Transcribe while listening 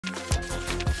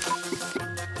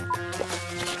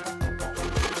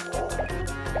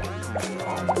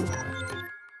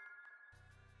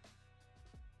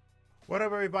What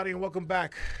up, everybody, and welcome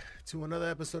back to another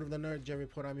episode of the TheNerdGen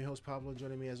Report. I'm your host, Pablo.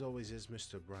 Joining me, as always, is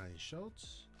Mr. Brian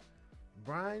Schultz.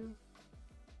 Brian,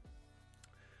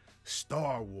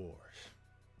 Star Wars.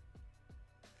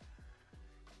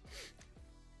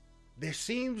 There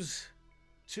seems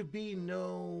to be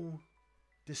no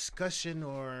discussion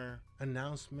or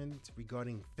announcement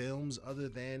regarding films other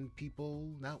than people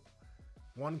now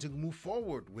wanting to move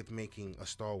forward with making a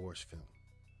Star Wars film.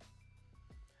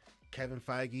 Kevin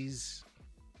Feige's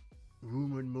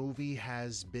rumored movie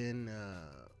has been,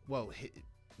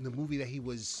 the movie that he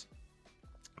was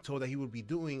told that he would be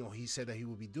doing, or he said that he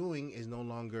would be doing, is no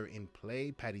longer in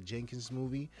play. Patty Jenkins'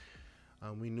 movie.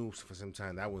 We knew for some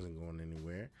time that wasn't going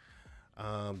anywhere.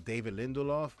 David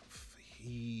Lindelof,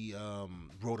 he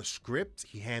wrote a script.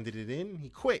 He handed it in. He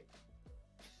quit.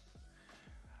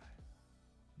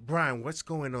 Brian, what's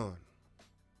going on?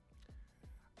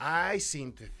 I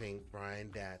seem to think, Brian,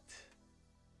 that,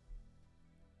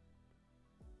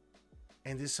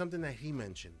 and there's something that he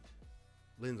mentioned,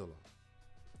 Lindelof.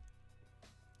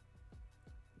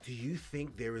 Do you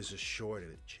think there is a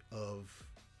shortage of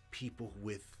people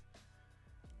with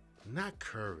not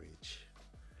courage,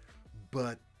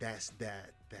 but that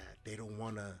they don't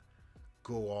want to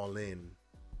go all in?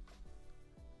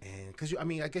 And because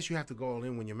I guess you have to go all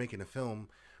in when you're making a film,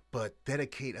 but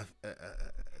dedicate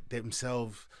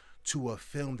themselves to a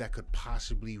film that could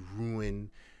possibly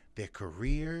ruin their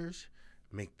careers,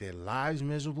 make their lives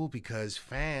miserable, because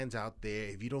fans out there,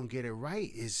 if you don't get it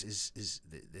right, is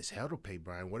hell to pay.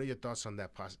 Brian, what are your thoughts on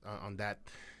that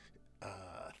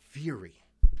theory?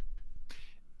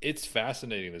 It's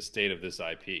fascinating, the state of this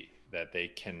IP, that they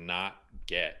cannot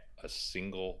get a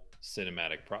single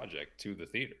cinematic project to the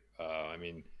theater. On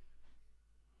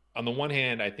the one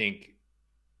hand, I think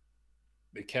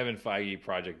the Kevin Feige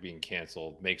project being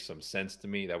canceled makes some sense to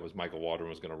me. That was Michael Waldron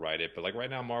was going to write it, but like right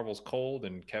now, Marvel's cold,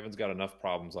 and Kevin's got enough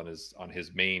problems on his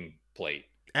main plate,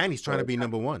 and he's trying to be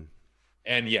number one.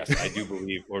 And yes, I do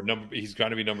believe, he's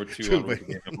trying to be number two on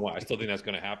number one. I still think that's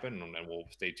going to happen, and we'll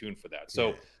stay tuned for that.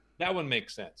 So that one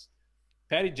makes sense.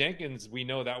 Patty Jenkins, we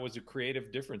know that was a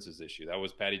creative differences issue. That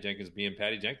was Patty Jenkins being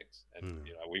Patty Jenkins, and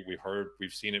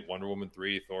we've seen it. Wonder Woman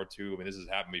 3, Thor 2. I mean, this has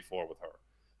happened before with her.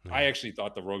 I actually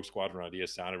thought the Rogue Squadron idea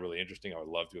sounded really interesting. I would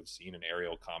love to have seen an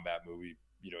aerial combat movie,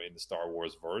 in the Star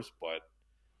Wars verse. But,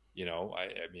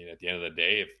 I mean, at the end of the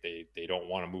day, if they don't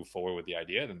want to move forward with the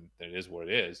idea, then it is what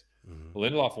it is. The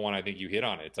Lindelof one, I think you hit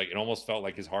on it. It's like, it almost felt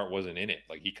like his heart wasn't in it.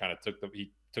 Like he kind of took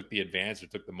the advance or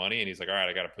took the money, and he's like, all right,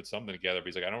 I got to put something together. But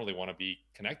he's like, I don't really want to be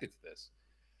connected to this.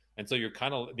 And so you're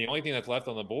kind of, the only thing that's left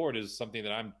on the board is something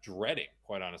that I'm dreading,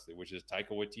 quite honestly, which is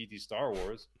Taika Waititi's Star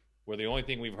Wars, where the only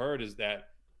thing we've heard is that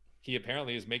he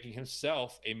apparently is making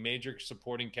himself a major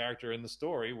supporting character in the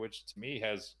story, which to me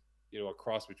has, a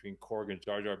cross between Korg and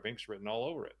Jar Jar Binks written all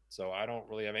over it. So I don't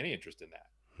really have any interest in that.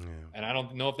 Yeah. And I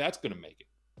don't know if that's going to make it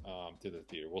to the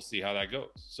theater. We'll see how that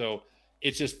goes. So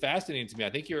it's just fascinating to me.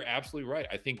 I think you're absolutely right.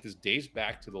 I think this dates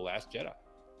back to The Last Jedi,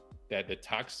 that the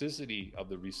toxicity of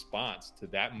the response to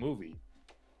that movie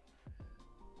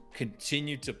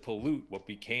continued to pollute what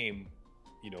became,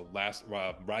 Rise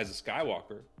of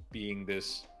Skywalker, being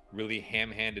this really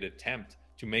ham-handed attempt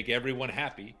to make everyone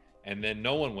happy, and then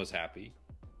no one was happy.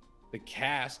 The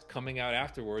cast coming out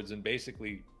afterwards and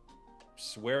basically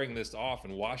swearing this off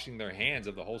and washing their hands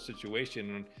of the whole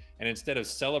situation, and instead of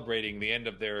celebrating the end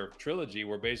of their trilogy,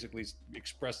 were basically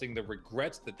expressing the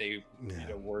regrets that they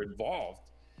were involved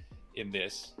in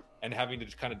this and having to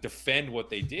kind of defend what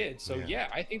they did. So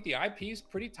I think the IP is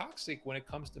pretty toxic when it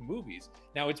comes to movies.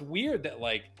 Now it's weird that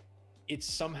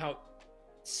it's somehow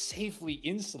safely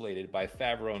insulated by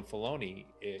Favreau and Filoni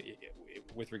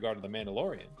with regard to The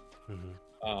Mandalorian.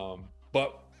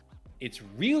 But it's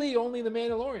really only The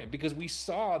Mandalorian, because we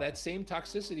saw that same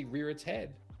toxicity rear its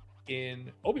head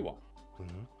in Obi-Wan.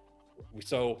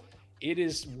 So it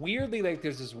is weirdly like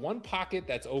there's this one pocket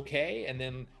that's okay, and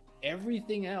then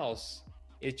everything else,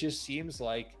 it just seems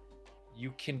like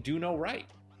you can do no right.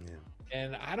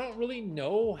 And I don't really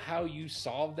know how you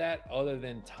solve that other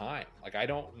than time. Like, I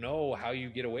don't know how you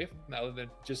get away from that other than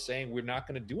just saying we're not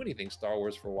going to do anything Star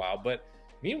Wars for a while. But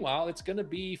meanwhile, it's going to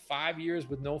be 5 years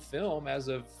with no film as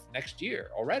of next year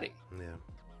already.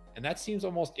 And that seems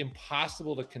almost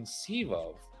impossible to conceive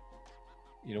of,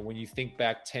 when you think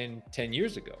back 10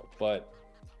 years ago. But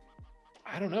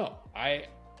I don't know.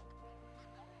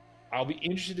 I'll be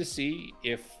interested to see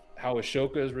how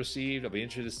Ashoka is received. I'll be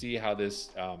interested to see how this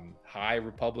High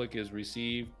Republic is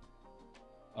received.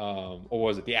 Or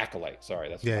was it The Acolyte? Sorry,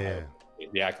 that's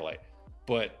The Acolyte.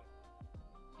 But,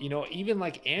 even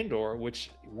like Andor, which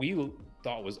we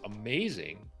thought was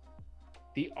amazing,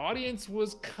 the audience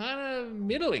was kind of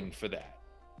middling for that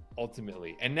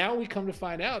ultimately. And now we come to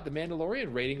find out the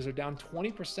Mandalorian ratings are down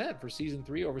 20% for season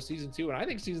 3 over season 2. And I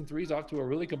think season 3 is off to a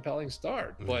really compelling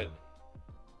start. But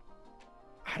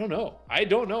I don't know. I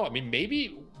don't know. I mean,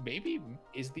 maybe I mean,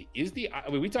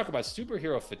 we talk about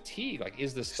superhero fatigue. Like,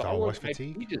 is the Star Wars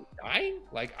fatigue just dying?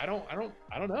 Like, I don't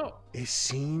know. It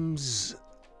seems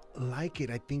like it.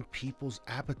 I think people's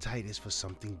appetite is for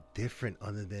something different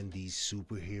other than these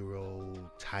superhero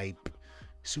type,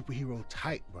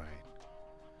 right?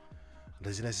 It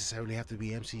doesn't necessarily have to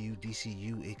be MCU,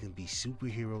 DCU. It can be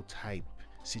superhero type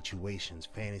situations,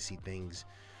 fantasy things.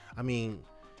 I mean,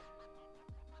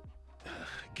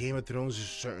 Game of Thrones is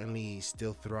certainly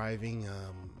still thriving.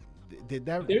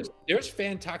 There's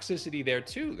fan toxicity there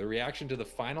too. The reaction to the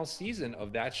final season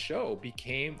of that show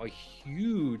became a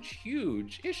huge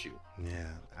issue.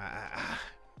 Yeah,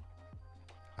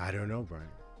 I don't know, Brian.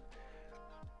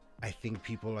 I think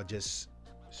people are just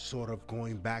sort of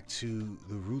going back to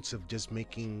the roots of just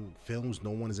making films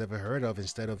no one has ever heard of,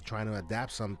 instead of trying to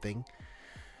adapt something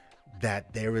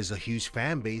that there is a huge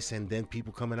fan base, and then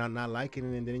people coming out not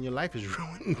liking it, and then your life is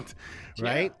ruined.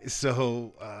 Right? Yeah.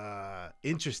 So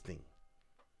interesting.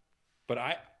 But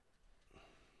I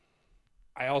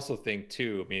also think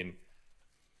too, I mean,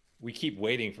 we keep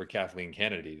waiting for Kathleen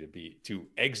Kennedy to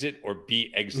exit or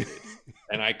be exited.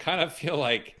 And I kind of feel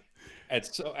like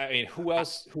I mean, who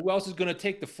else is going to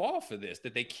take the fall for this,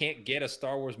 that they can't get a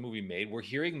Star Wars movie made? We're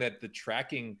hearing that the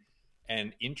tracking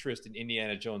and interest in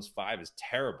Indiana Jones 5 is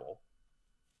terrible.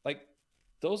 Like,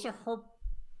 those are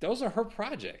her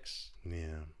projects.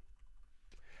 Yeah.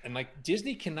 And like,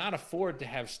 Disney cannot afford to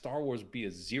have Star Wars be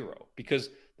a zero, because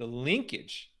the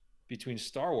linkage between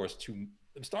Star Wars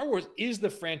is the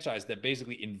franchise that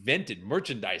basically invented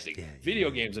merchandising, video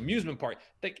games, amusement park.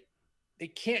 Like, they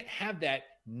can't have that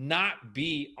not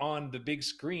be on the big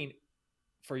screen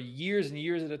for years and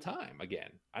years at a time again.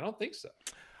 I don't think so.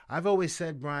 I've always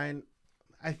said, Brian,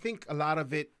 I think a lot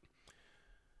of it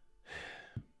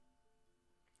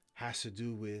has to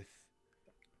do with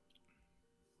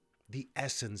the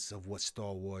essence of what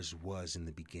Star Wars was in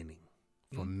the beginning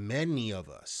for many of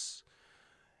us.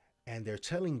 And they're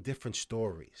telling different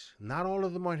stories. Not all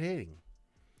of them are hitting.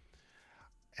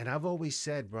 And I've always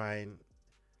said, Brian,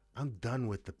 I'm done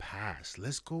with the past.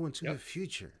 Let's go into the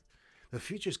future. The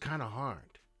future is kind of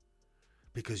hard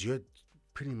because you're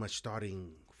pretty much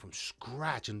starting from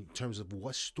scratch in terms of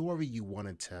what story you want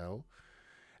to tell,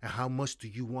 and how much do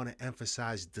you want to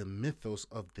emphasize the mythos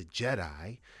of the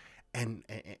Jedi. And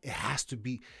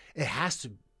the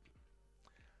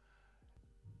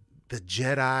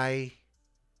Jedi,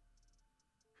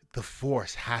 the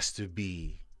Force has to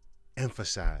be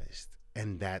emphasized,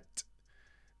 and that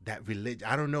religion,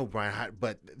 I don't know, Brian,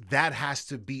 but that has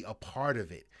to be a part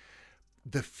of it.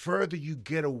 The further you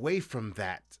get away from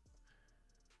that,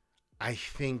 I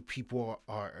think people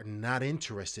are not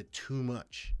interested too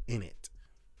much in it.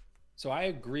 So I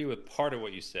agree with part of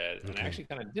what you said, and I actually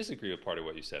kind of disagree with part of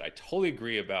what you said. I totally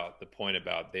agree about the point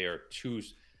about they are too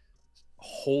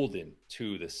holden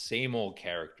to the same old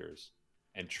characters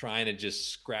and trying to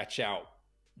just scratch out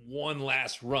one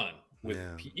last run with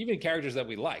even characters that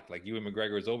we like Ewan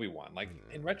McGregor's Obi-Wan. Like,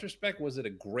 in retrospect, was it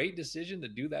a great decision to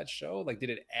do that show? Like,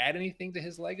 did it add anything to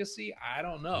his legacy? I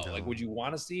don't know. No. Like, would you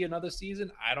want to see another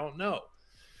season? I don't know.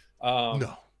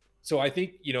 No. So I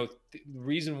think, the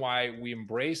reason why we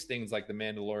embrace things like The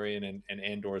Mandalorian and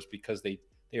Andor is because they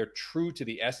are true to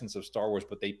the essence of Star Wars,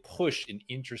 but they push in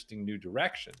interesting new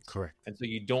directions. Correct. And so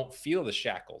you don't feel the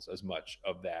shackles as much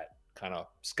of that kind of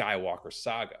Skywalker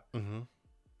saga.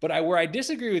 But where I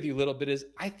disagree with you a little bit is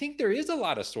I think there is a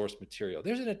lot of source material.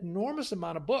 There's an enormous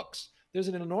amount of books. There's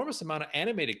an enormous amount of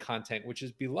animated content, which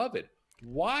is beloved.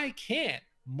 Why can't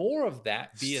more of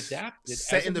that be adapted?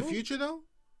 Set in the future, though?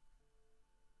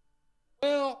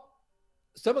 Well,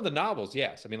 some of the novels,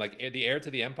 yes. I mean, like the Heir to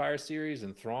the Empire series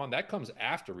and Thrawn, that comes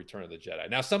after Return of the Jedi.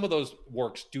 Now, some of those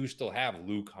works do still have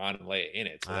Luke, Han, and Leia in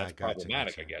it, so that's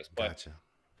problematic, I guess. But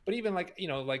even like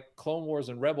Clone Wars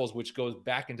and Rebels, which goes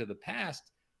back into the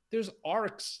past, there's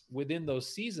arcs within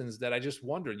those seasons that I just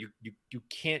wonder, you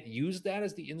can't use that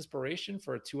as the inspiration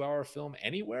for a 2-hour film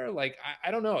anywhere. Like,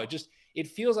 I don't know. It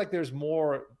feels like there's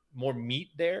more meat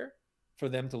there for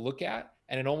them to look at.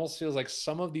 And it almost feels like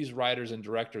some of these writers and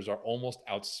directors are almost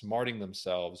outsmarting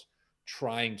themselves,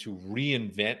 trying to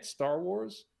reinvent Star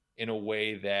Wars in a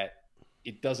way that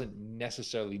it doesn't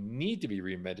necessarily need to be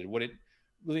reinvented. What it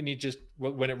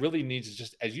really needs is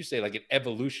just, as you say, like an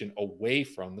evolution away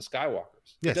from the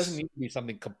Skywalkers. Yes. It doesn't need to be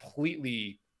something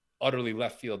completely, utterly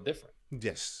left field different.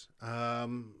 Yes.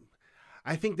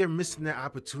 I think they're missing their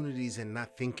opportunities and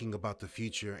not thinking about the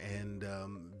future. And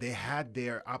they had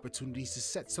their opportunities to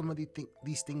set some of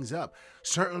these things up.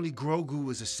 Certainly,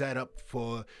 Grogu is a setup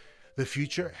for the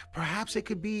future. Perhaps it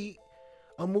could be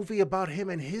a movie about him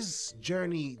and his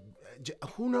journey.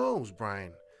 Who knows,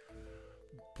 Brian?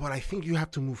 But I think you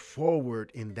have to move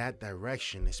forward in that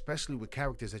direction, especially with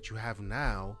characters that you have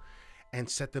now, and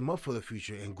set them up for the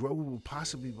future. And Grogu will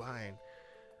possibly, Brian,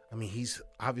 I mean, he's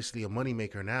obviously a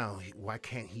moneymaker now. Why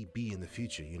can't he be in the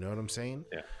future? You know what I'm saying?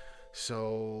 Yeah.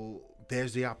 So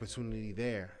there's the opportunity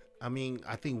there. I mean,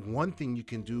 I think one thing you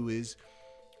can do is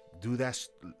do that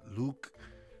Luke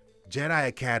Jedi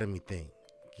Academy thing.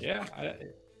 Yeah.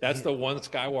 That's the one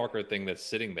Skywalker thing that's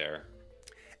sitting there.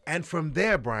 And from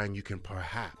there, Brian, you can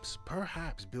perhaps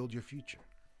build your future.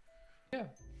 Yeah.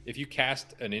 If you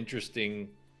cast an interesting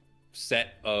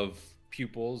set of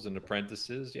pupils and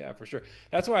apprentices, yeah, for sure.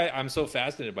 That's why I'm so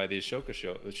fascinated by the Ashoka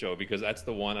show, because that's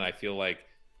the one that I feel like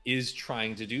is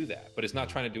trying to do that, but it's not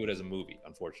trying to do it as a movie,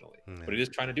 unfortunately. But it is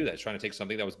trying to do that. It's trying to take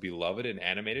something that was beloved in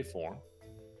animated form,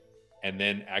 and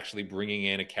then actually bringing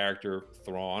in a character,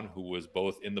 Thrawn, who was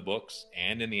both in the books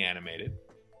and in the animated,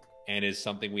 and is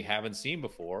something we haven't seen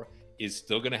before, is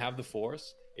still going to have the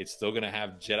Force. It's still going to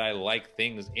have Jedi-like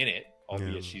things in it,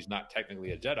 albeit she's not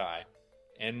technically a Jedi.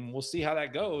 And we'll see how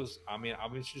that goes. I mean,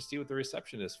 I'm interested to see what the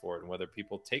reception is for it and whether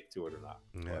people take to it or not.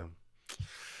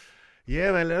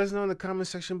 Yeah, man. Let us know in the comment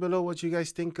section below what you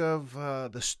guys think of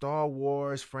the Star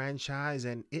Wars franchise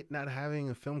and it not having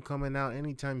a film coming out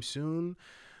anytime soon.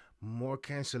 More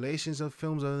cancellations of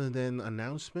films other than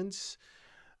announcements.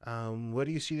 Where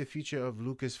do you see the future of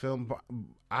Lucasfilm?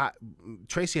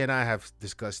 Tracy and I have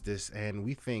discussed this, and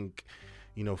we think,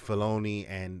 Filoni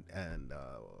and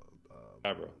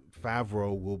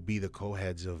Favreau will be the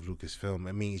co-heads of Lucasfilm.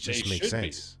 I mean, it just makes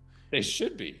sense. They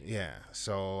should be. Yeah.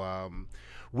 So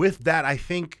with that, I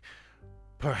think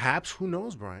perhaps, who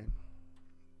knows, Brian,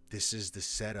 this is the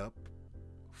setup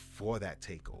for that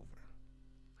takeover.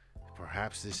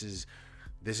 Perhaps this is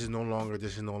no longer.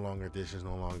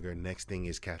 Next thing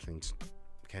is Kathleen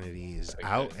Kennedy is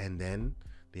out, and then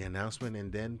the announcement,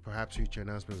 and then perhaps future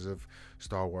announcements of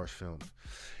Star Wars films.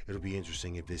 It'll be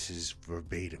interesting if this is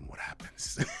verbatim what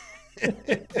happens. I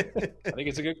think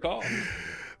it's a good call.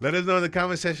 Let us know in the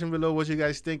comment section below what you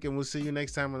guys think, and we'll see you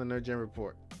next time on the NerdGen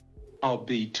Report. I'll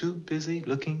be too busy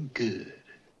looking good.